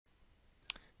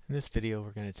In this video,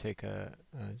 we're going to take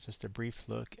just a brief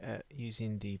look at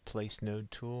using the Place Node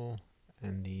tool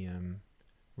and the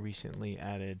recently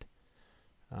added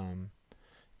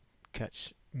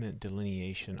Catchment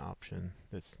Delineation option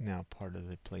that's now part of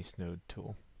the Place Node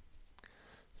tool.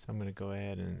 So I'm going to go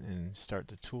ahead and start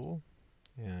the tool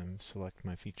and select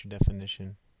my feature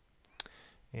definition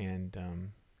and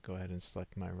go ahead and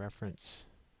select my reference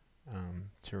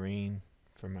terrain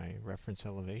for my reference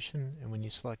elevation. And when you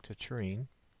select a terrain,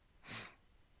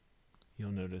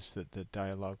 you'll notice that the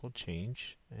dialog will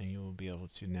change and you will be able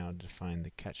to now define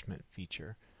the catchment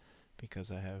feature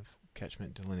because I have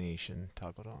catchment delineation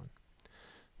toggled on.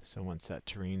 So once that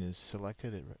terrain is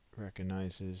selected, it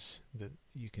recognizes that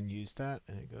you can use that,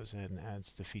 and it goes ahead and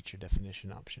adds the feature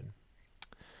definition option.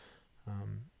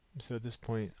 So at this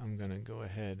point, I'm going to go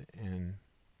ahead and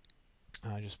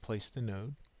just place the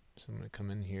node. So I'm going to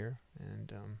come in here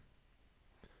and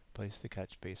place the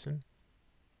catch basin.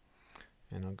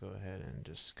 And I'll go ahead and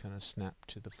just kind of snap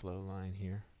to the flow line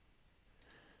here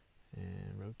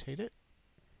and rotate it.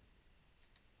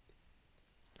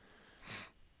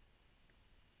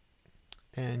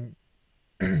 And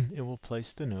it will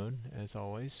place the node as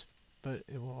always, but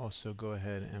it will also go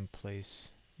ahead and place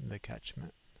the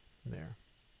catchment there.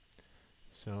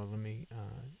 So let me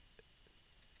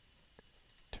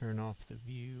turn off the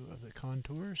view of the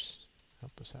contours,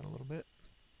 help us out a little bit.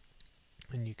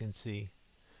 And you can see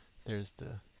there's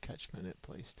the catchment it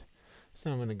placed. So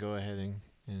now I'm going to go ahead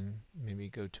and maybe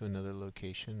go to another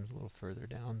location a little further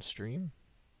downstream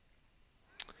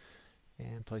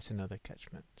and place another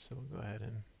catchment. So we'll go ahead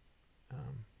and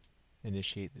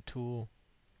initiate the tool,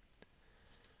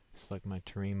 select my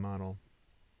terrain model,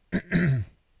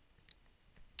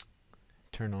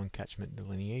 turn on catchment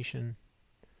delineation,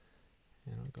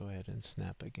 and I'll go ahead and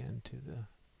snap again to the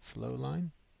flow line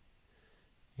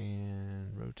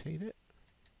and rotate it.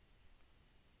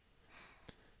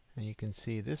 And you can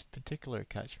see this particular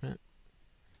catchment,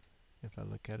 if I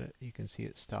look at it, you can see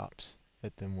it stops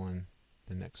at the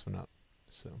next one up.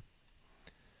 So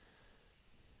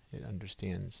it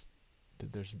understands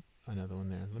that there's another one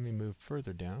there. Let me move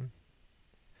further down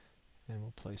and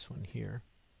we'll place one here.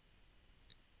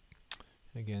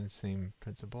 Again, same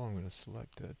principle. I'm going to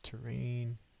select a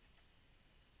terrain.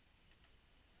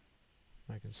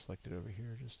 I can select it over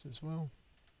here just as well.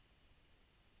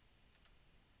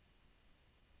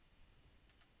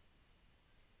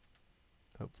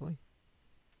 Hopefully.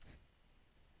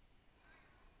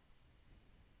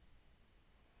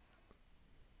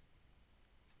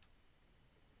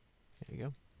 There you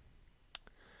go.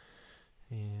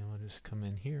 And we'll just come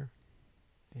in here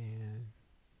and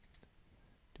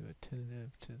do a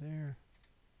tentative to there.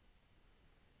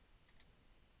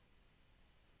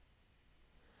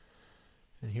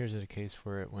 And here's a case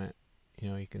where it went,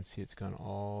 you can see it's gone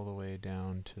all the way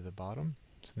down to the bottom.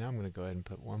 So now I'm going to go ahead and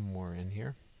put one more in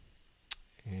here.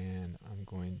 And I'm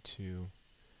going to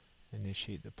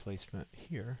initiate the placement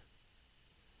here.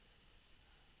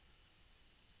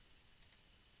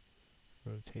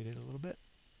 Rotate it a little bit.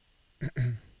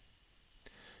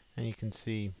 And you can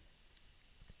see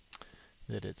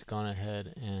that it's gone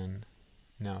ahead and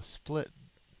now split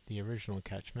the original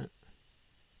catchment.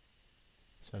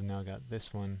 So I've now got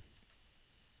this one,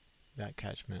 that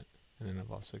catchment, and then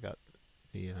I've also got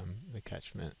the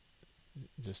catchment,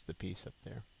 just the piece up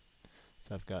there.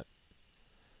 So I've got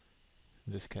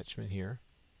this catchment here.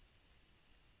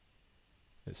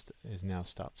 This is now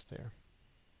stops there.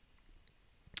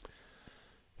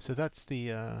 So that's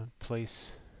the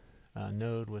place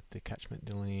node with the catchment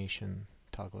delineation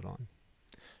toggled on.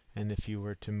 And if you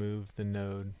were to move the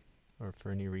node, or for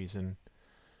any reason,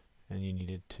 and you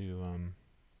needed to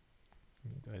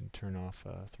go ahead and turn off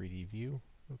 3D view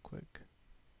real quick.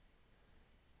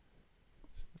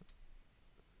 So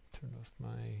turn off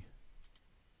my.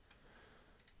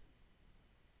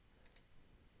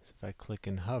 So if I click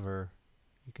and hover,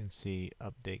 you can see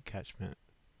update catchment,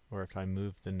 or if I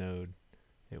move the node,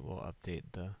 it will update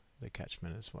the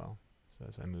catchment as well. So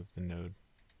as I move the node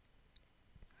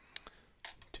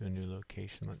to a new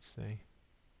location, let's say,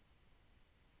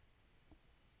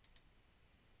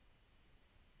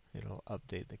 it'll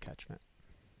update the catchment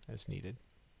as needed.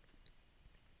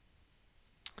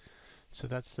 So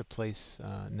that's the place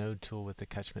node tool with the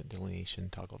catchment delineation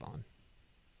toggled on.